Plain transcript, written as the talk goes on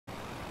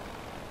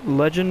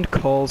Legend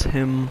calls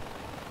him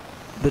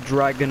the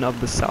Dragon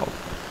of the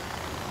South.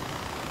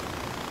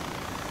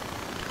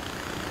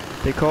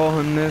 They call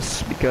him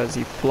this because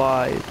he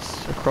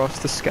flies across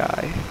the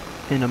sky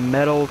in a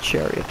metal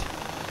chariot.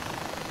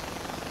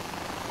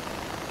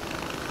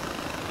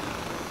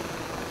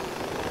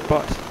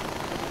 But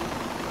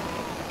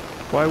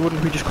why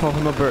wouldn't we just call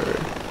him a bird?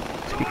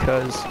 It's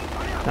because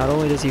not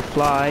only does he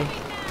fly,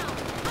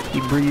 he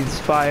breathes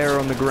fire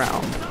on the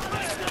ground,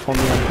 on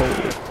the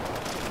unholy,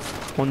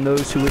 on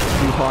those who wish to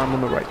do harm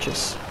on the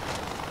righteous.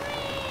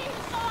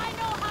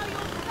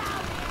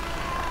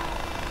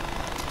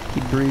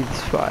 He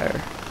breathes fire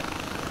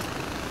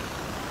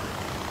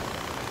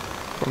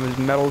from his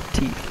metal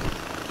teeth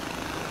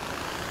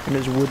and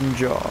his wooden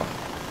jaw.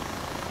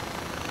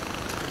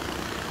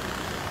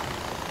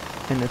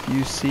 And if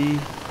you see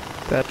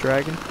that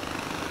dragon,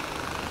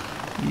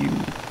 you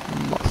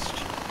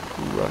must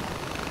run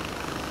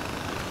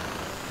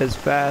as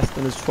fast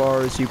and as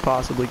far as you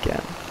possibly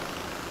can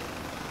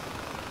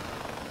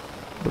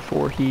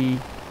before he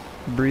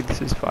breathes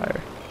his fire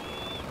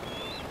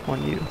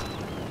on you.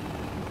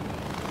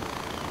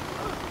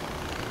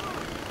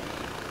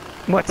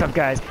 What's up,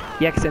 guys?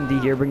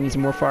 YXMD here, bringing you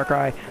some more Far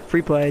Cry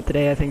Freeplay.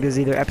 Today I think this is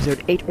either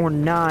episode 8 or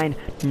 9,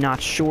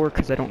 not sure,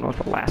 because I don't know if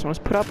the last one was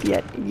put up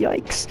yet.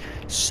 Yikes.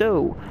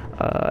 So,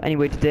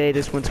 anyway, today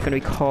this one's going to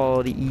be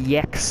called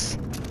Yex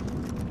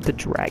the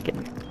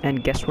Dragon.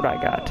 And guess what I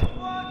got?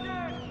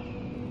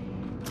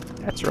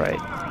 That's right.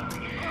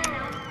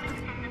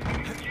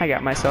 I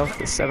got myself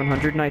the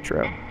 700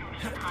 Nitro.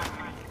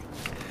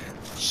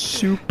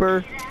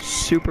 Super,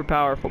 super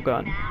powerful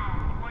gun.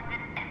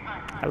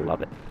 I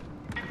love it.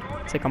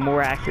 It's like a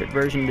more accurate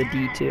version of the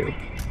D2.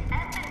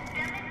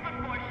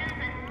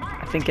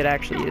 I think it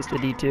actually is the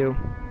D2,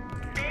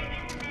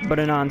 but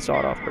a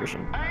non-sawed-off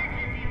version.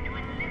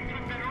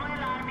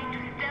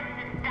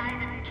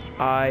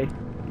 I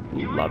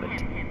love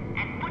it.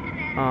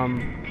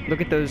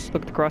 Look at the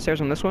crosshairs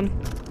on this one,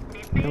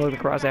 and look at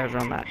the crosshairs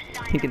on that.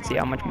 You can see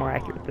how much more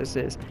accurate this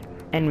is.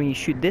 And when you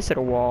shoot this at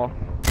a wall,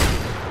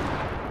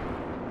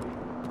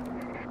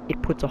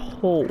 it puts a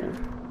hole,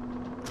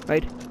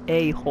 right?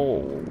 A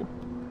hole.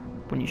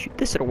 When you shoot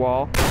this at a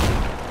wall,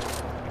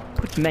 it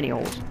puts many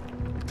holes.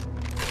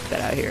 Get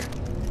that out of here.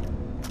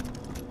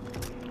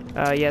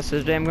 Yeah, so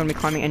today I'm going to be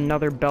climbing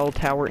another bell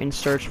tower in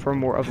search for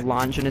more of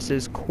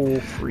Longinus's cool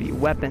free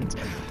weapons.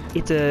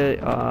 It's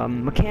a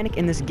mechanic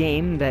in this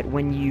game that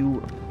when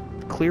you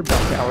clear bell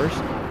towers,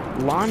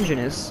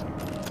 Longinus,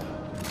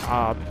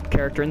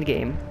 character in the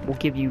game, will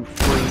give you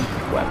free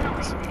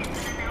weapons.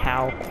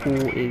 How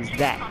cool is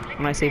that?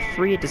 When I say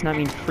free, it does not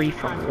mean free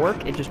from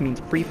work, it just means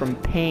free from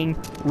paying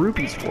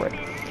rupees for it.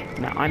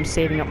 Now, I'm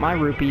saving up my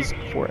rupees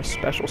for a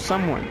special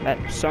someone. That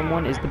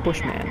someone is the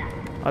Bushman,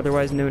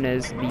 otherwise known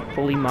as the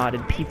fully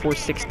modded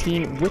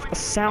P416 with a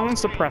sound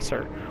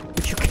suppressor,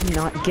 which you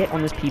cannot get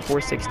on this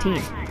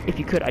P416. If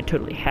you could, I'd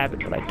totally have it,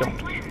 but I don't.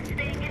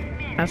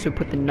 I also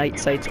put the night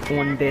sights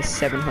on this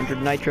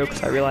 700 Nitro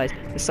because I realized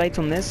the sights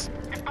on this,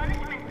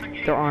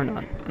 there are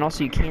none. And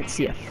also, you can't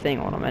see a thing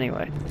on them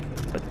anyway.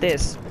 But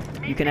this,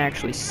 you can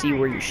actually see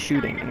where you're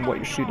shooting and what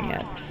you're shooting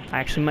at. I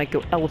actually might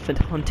go elephant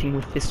hunting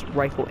with this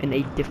rifle in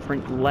a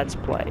different Let's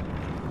Play.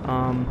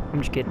 I'm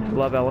just kidding. I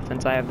love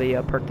elephants. I have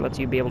the perk that lets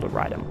you be able to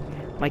ride them.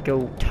 Might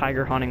go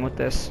tiger hunting with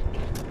this.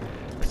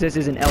 Because this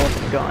is an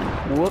elephant gun.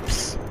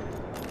 Whoops.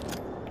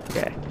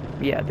 Okay.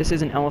 Yeah, this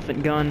is an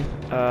elephant gun.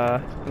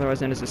 Otherwise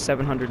known as a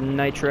 700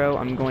 Nitro.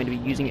 I'm going to be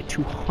using it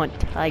to hunt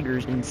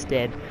tigers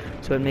instead.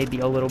 So it may be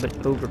a little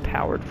bit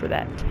overpowered for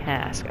that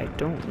task. I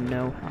don't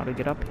know how to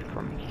get up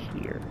from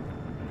here.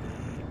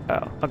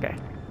 Oh, okay.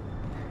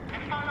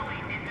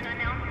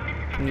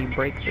 Can you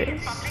break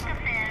this?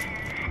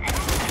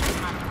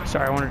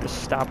 Sorry, I wanted to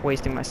stop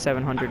wasting my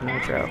 700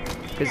 Nitro,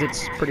 because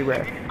it's pretty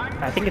rare.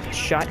 I think it's a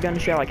shotgun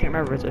shell. I can't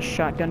remember if it's a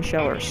shotgun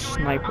shell or a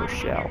sniper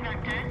shell.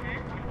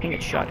 I think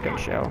it's shotgun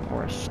shell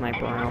or a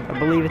sniper round. I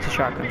believe it's a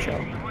shotgun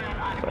shell,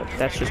 but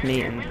that's just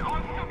me and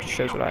just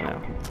shows what I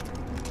know.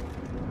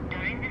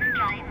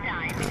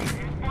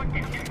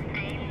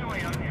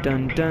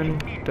 Dun dun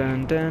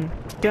dun dun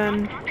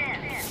dun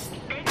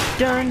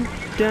dun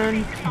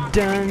dun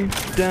dun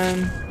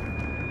dun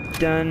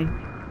dun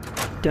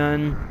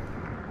dun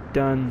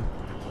dun.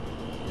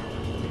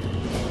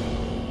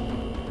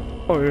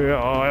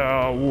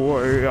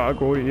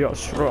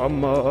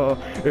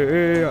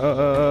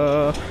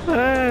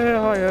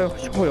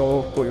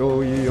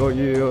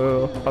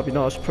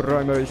 Avinash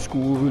Primary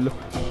School.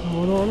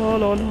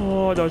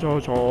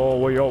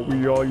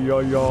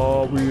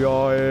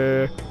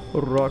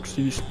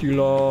 Roxy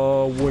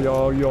Stila.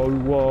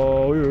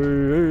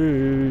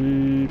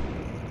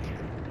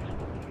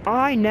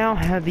 I now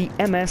have the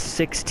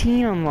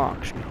MS-16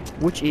 unlocked,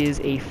 which is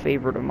a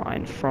favorite of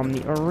mine from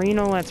the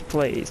Arena Let's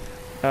Plays.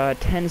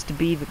 Tends to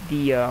be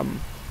the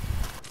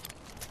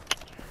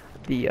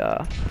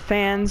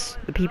fans,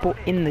 the people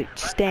in the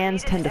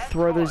stands tend to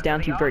throw those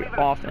down to you very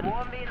often.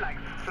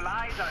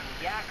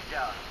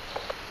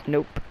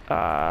 Nope.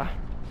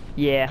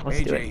 Yeah, let's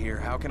do AJ it. here.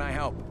 How can I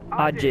help?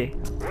 AJ.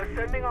 We're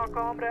sending our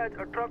comrades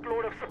a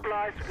truckload of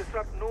supplies to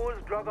disrupt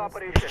Noah's drug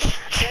operation.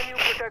 Can you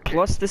protect it?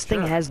 Plus, this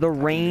thing has the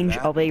range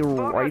of a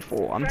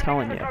rifle, I'm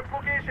telling you.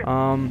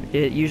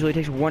 It usually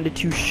takes 1 to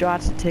 2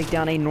 shots to take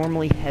down a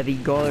normally heavy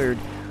guard.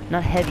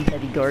 Not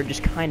heavy guard,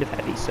 just kind of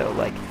heavy. So,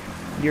 like,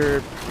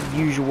 your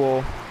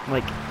usual,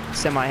 like,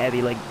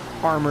 semi-heavy, like,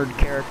 armored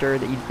character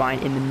that you'd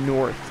find in the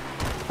north.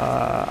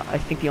 I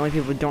think the only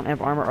people who don't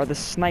have armor are the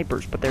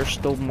snipers, but they're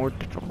still more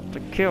difficult to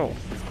kill.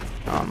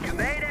 You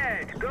made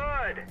it!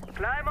 Good!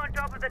 Climb on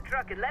top of the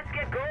truck and let's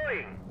get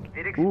going!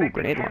 Ooh,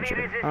 grenade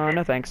launcher.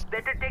 No thanks.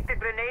 Better take the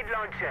grenade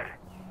launcher.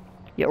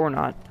 Yeah, or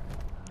not.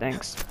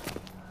 Thanks.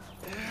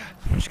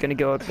 I'm just gonna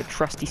go with the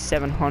trusty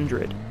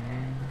 700.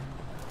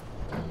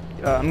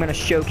 I'm gonna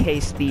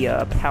showcase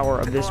the power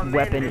of this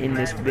weapon in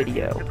this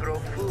video.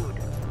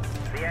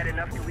 They had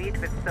enough to eat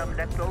with some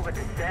left over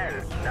to sell.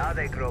 Now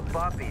they grow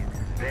poppies,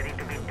 ready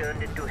to be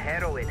turned into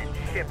heroin and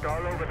shipped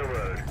all over the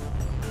world.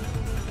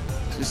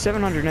 So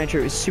 700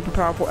 nitro is super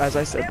powerful, as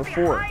I said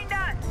before.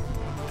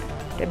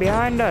 Get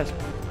behind us!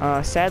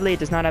 Sadly, it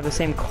does not have the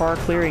same car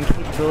clearing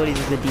capabilities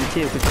as the D2,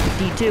 because with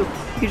the D2, you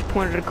can just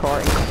point at a car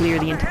and clear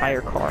the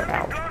entire car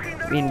out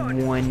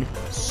in one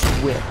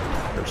swift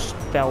or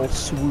fell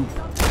swoop.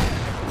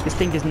 This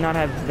thing does not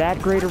have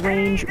that great a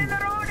range.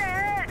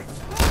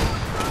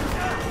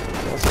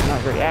 Also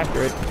not very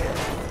accurate.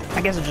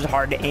 I guess it's just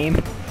hard to aim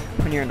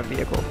when you're in a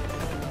vehicle.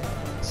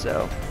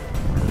 So,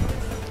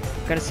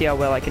 I'm gonna see how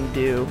well I can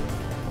do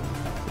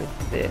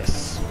with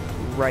this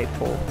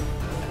rifle.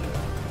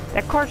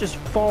 That car's just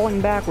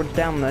falling backwards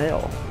down the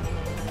hill.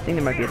 I think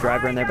there might be a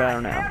driver in there, but I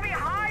don't know.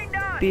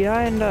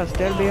 Behind us,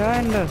 they're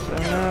behind us. Oh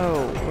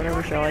no,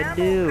 whatever shall I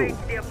do?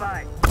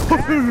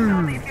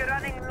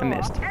 I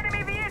missed.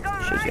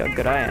 Shows you how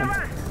good I am.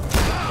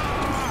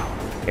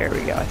 There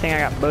we go. I think I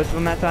got both of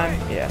them that time.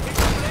 Yeah.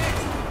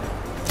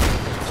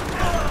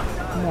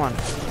 Come on,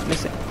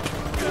 missing.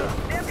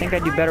 I think I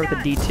do better with the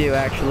D2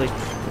 actually.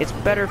 It's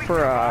better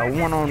for a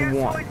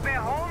one-on-one.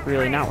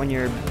 Really, not when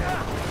your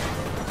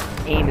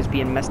aim is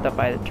being messed up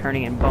by the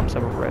turning and bumps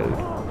of a road.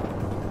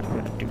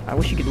 I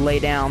wish you could lay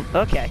down.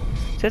 Okay,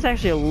 so it's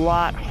actually a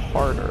lot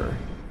harder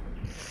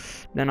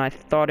than I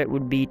thought it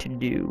would be to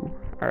do.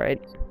 All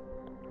right.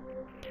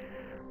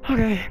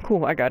 Okay,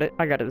 cool. I got it.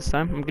 I got it this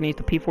time. I'm gonna use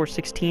the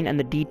P416 and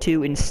the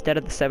D2 instead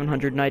of the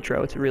 700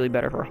 nitro. It's really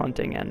better for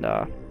hunting and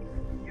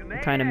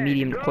kind of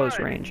medium to close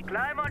range.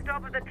 Climb on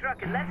top of the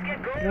truck and let's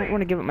get going. I don't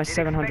want to give it my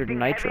 700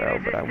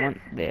 nitro, but I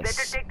want this.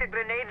 Better take the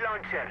grenade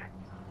launcher.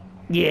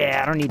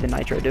 Yeah, I don't need the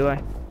nitro, do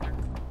I?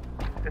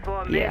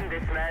 Before Yeah. men,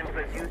 this land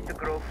was used to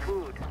grow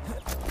food.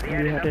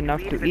 They We had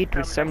enough to eat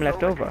with some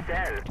left over.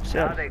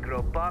 Now they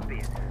grow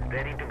poppies,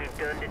 ready to be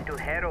turned into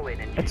heroin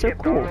and That's so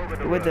shipped cool. all over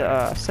the With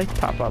world. the sights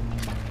pop up.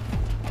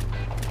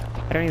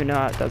 I don't even know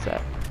how it does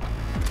that.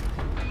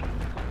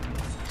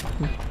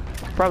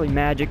 Probably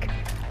magic.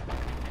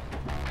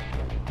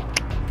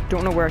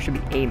 Don't know where I should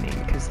be aiming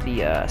because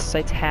the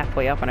sight's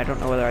halfway up and I don't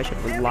know whether I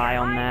should rely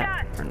on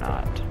that or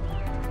not.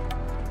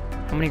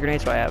 How many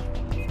grenades do I have?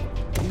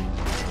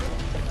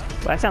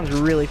 Well, that sounds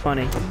really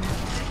funny.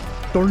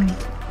 Up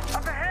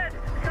ahead!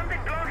 Something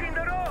blocking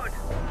the road!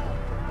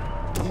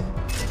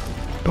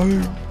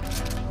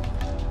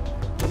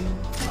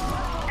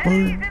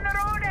 Enemies in the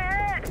road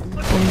ahead!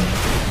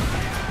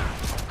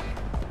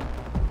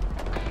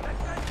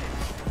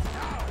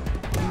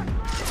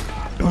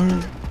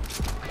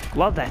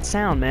 Love that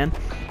sound, man.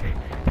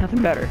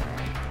 Nothing better.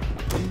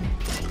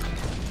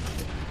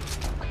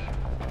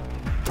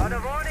 Got a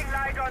warning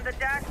light on the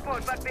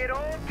dashboard, but we're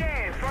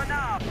okay for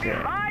now.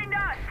 Behind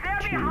us!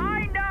 They're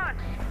behind us!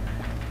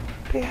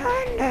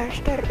 Behind us,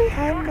 they're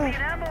behind Don't us.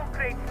 see ammo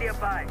crates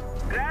nearby.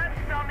 Grab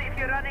some if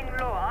you're running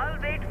low. I'll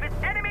wait with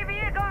enemy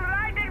vehicle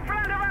right in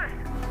front of us.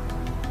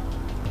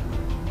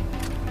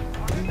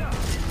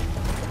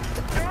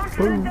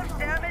 Don't let them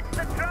damage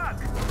the truck.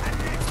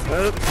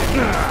 They're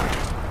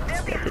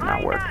That did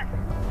not work. behind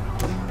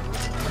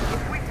us.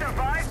 If we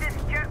survive this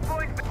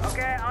checkpoint,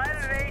 okay,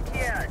 I'll wait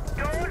here.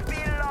 Don't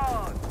be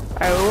long.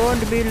 I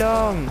won't be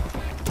long.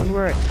 Don't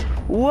worry.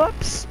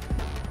 Whoops.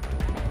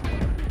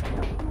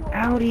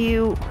 How do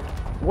you...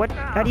 What?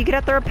 How do you get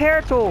out the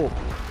repair tool?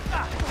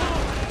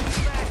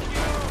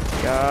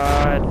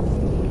 God.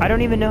 I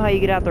don't even know how you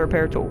get out the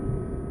repair tool.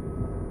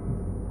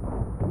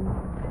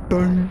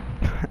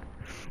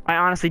 I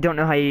honestly don't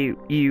know how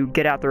you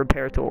get out the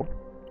repair tool.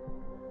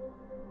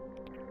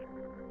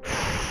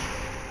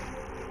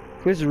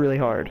 This is really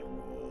hard.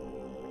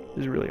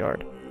 This is really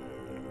hard.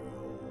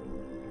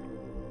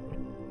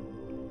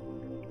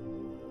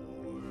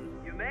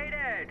 You made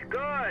it.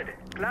 Good.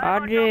 Climb on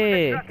top of the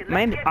AJ. truck and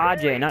My name's let's get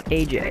AJ, going. not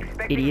AJ.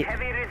 Expecting Idiot.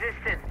 heavy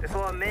resistance.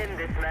 Before men,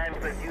 this land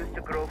was used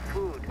to grow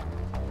food.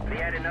 They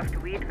had enough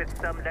to eat with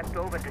some left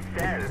over to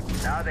sell.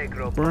 Now they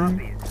grow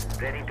poppies,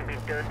 ready to be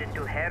turned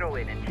into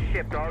heroin and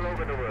shipped all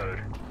over the world.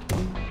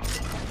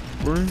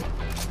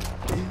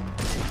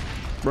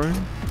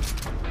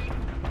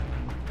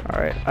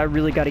 Alright, I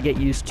really gotta get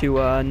used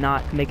to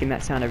not making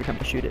that sound every time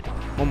I shoot it.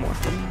 One more.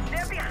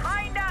 They're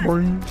behind us!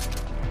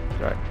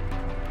 Sorry.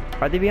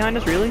 Are they behind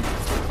us, really?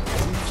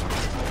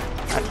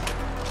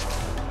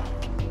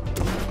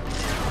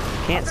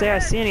 Can't say I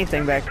see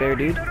anything back there,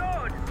 dude. Look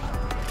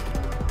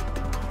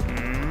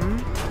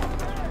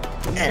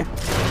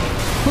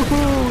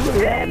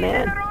at that,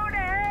 man.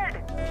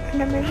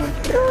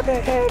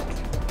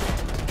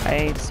 I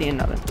ain't seeing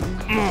nothing.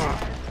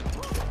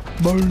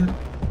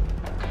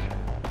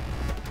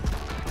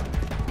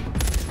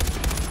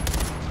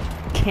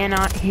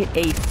 Cannot hit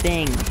a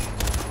thing.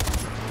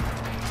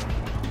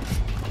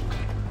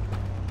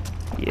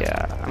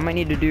 Yeah, I might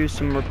need to do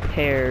some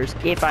repairs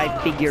if I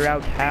figure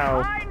out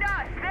how.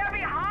 They're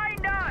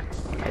behind us!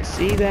 I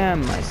see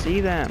them. I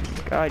see them.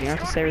 God, you don't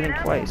have to say everything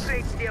twice.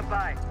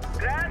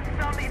 Grab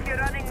some if you're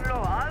running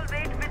low. I'll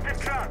wait with the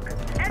truck.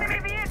 Enemy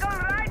vehicle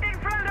right in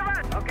front of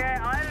us. Okay,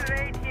 I'll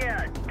wait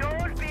here.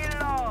 Don't be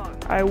long.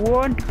 I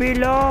won't be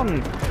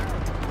long.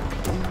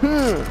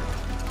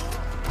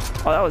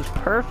 Oh, that was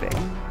perfect.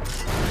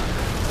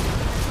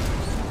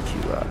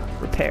 To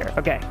repair.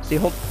 Okay, so you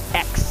hold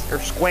X or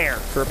square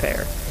to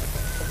repair.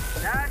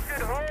 That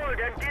should hold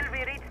until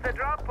we reach the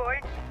drop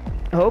point.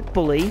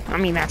 Hopefully. I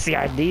mean, that's the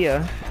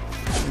idea.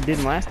 It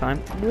didn't last time.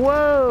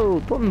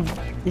 Whoa!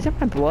 Is that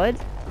my blood?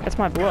 That's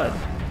my blood.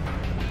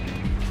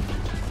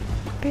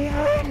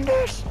 Behind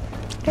us!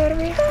 They're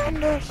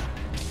behind us!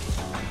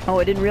 Oh,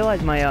 I didn't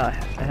realize my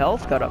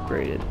health got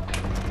upgraded.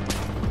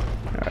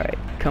 Alright,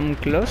 come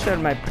closer,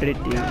 my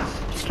pretties.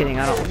 Just kidding,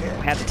 I don't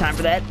have the time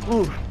for that.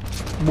 Ooh.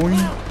 Boing.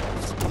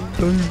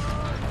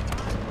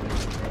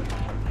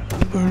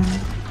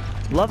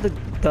 Love the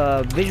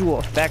visual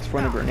effects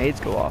when the grenades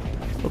go off.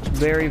 Looks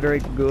very, very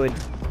good.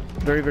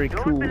 Very, very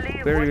cool.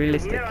 Very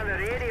realistic. Here on the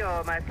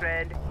radio, my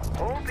friend.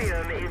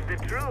 Opium is the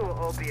true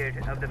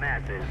opiate of the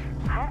masses.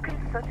 How can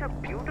such a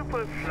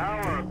beautiful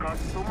flower cause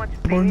so much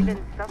pain and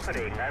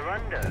suffering, I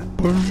wonder?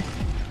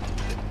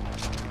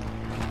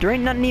 There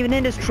ain't nothing even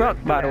in this truck,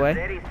 by the way.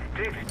 Very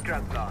strict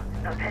drug laws.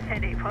 Not that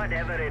anyone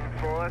ever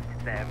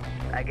enforced them.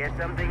 I guess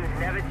some things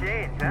never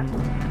change, huh?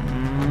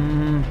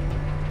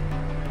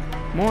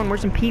 Come on,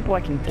 where's some people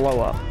I can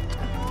blow up?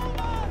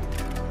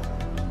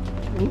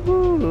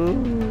 Ooh.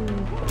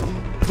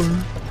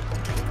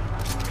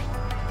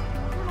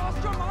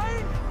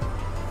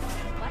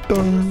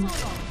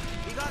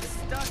 We got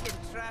stuck in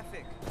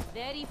traffic.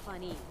 Very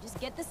funny. Just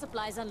get the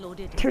supplies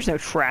unloaded. There's no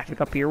traffic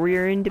up here. We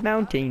are in the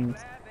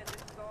mountains.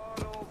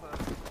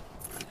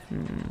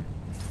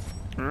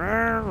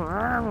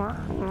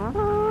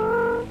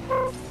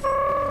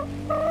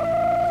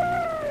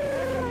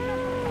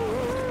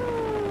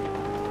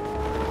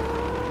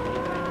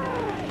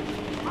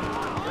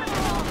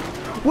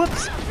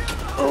 Whoops!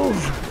 Oof!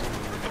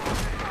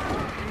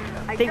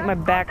 I think my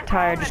back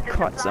tire just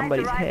caught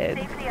somebody's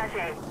head.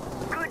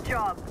 Good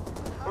job.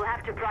 We'll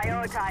have to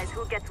prioritize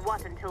who gets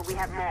what until we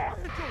have more.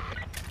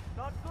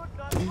 What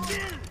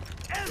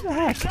the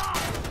heck?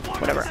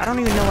 Whatever. I don't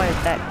even know why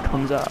that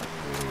comes up.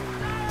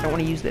 I don't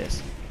want to use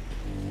this.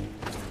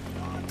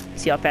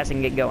 See how fast I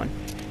can get going.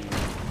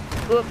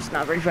 Oops,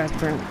 not very fast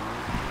apparently.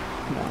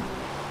 Come on.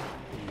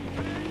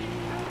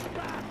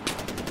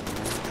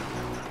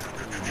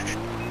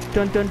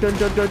 Dun dun dun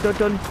dun dun dun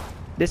dun.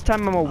 This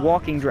time I'm a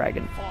walking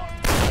dragon.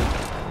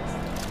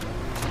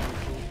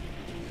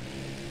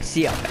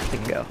 See how fast I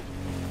can go.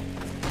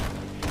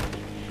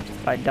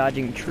 By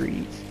dodging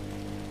trees.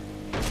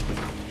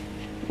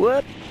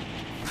 Whoop!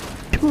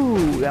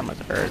 Ooh, that must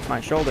have hurt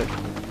my shoulder.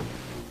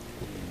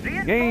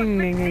 Gang, gang,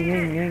 gang,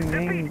 gang, gang,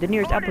 gang. The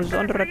nearest outpost is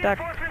under attack.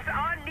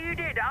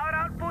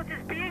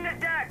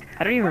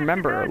 I don't even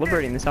remember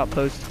liberating this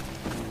outpost.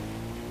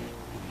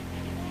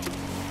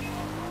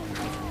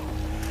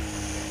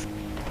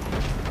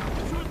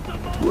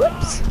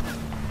 Whoops!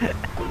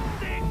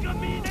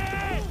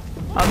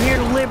 I'm here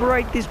to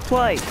liberate this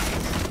place.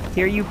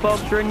 Here you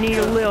folks are in need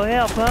of a little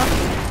help, huh?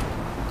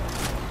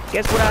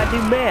 Guess what I do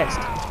best?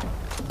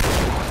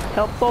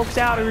 Help folks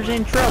out who's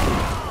in trouble.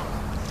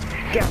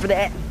 Get for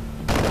that.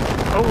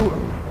 Oh!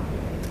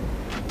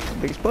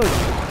 Big explosion.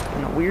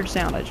 And a weird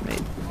sound I just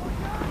made.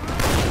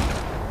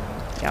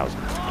 Yeah, I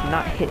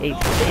cannot hit a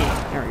thing.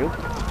 There we go.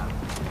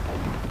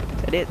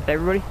 Is that it,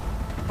 everybody?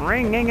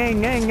 Ring, gang,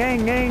 gang, gang,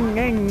 gang, gang,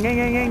 gang,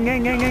 gang, gang,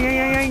 gang, gang, gang,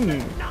 gang,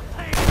 gang.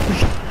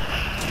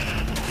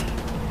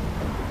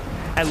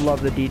 I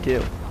love the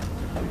D2.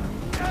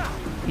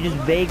 You just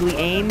vaguely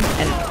aim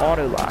and it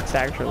auto locks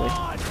actually.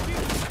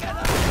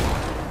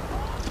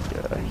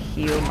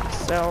 Heal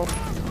myself.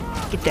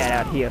 Get that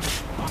out here.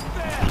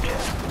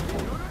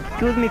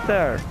 Excuse me,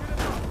 sir.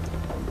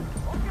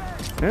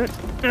 There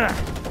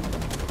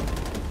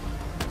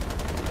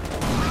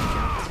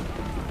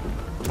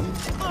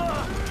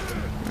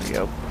we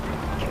go.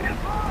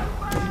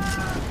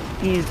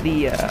 Use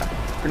the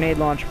grenade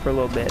launcher for a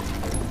little bit.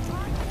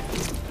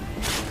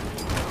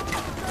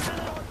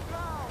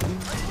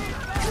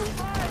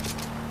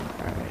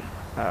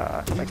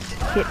 Alright. If I can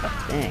hit a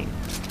thing.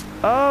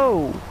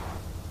 Oh!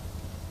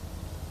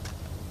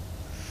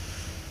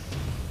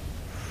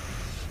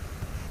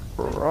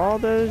 For all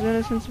those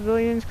innocent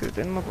civilians? Because it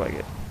didn't look like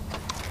it.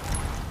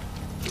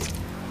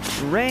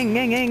 Ring,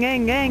 gang, gang,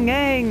 gang, gang,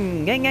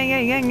 gang, gang, gang,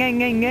 gang, gang,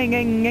 gang, gang, gang,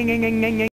 gang, gang, gang, gang, gang.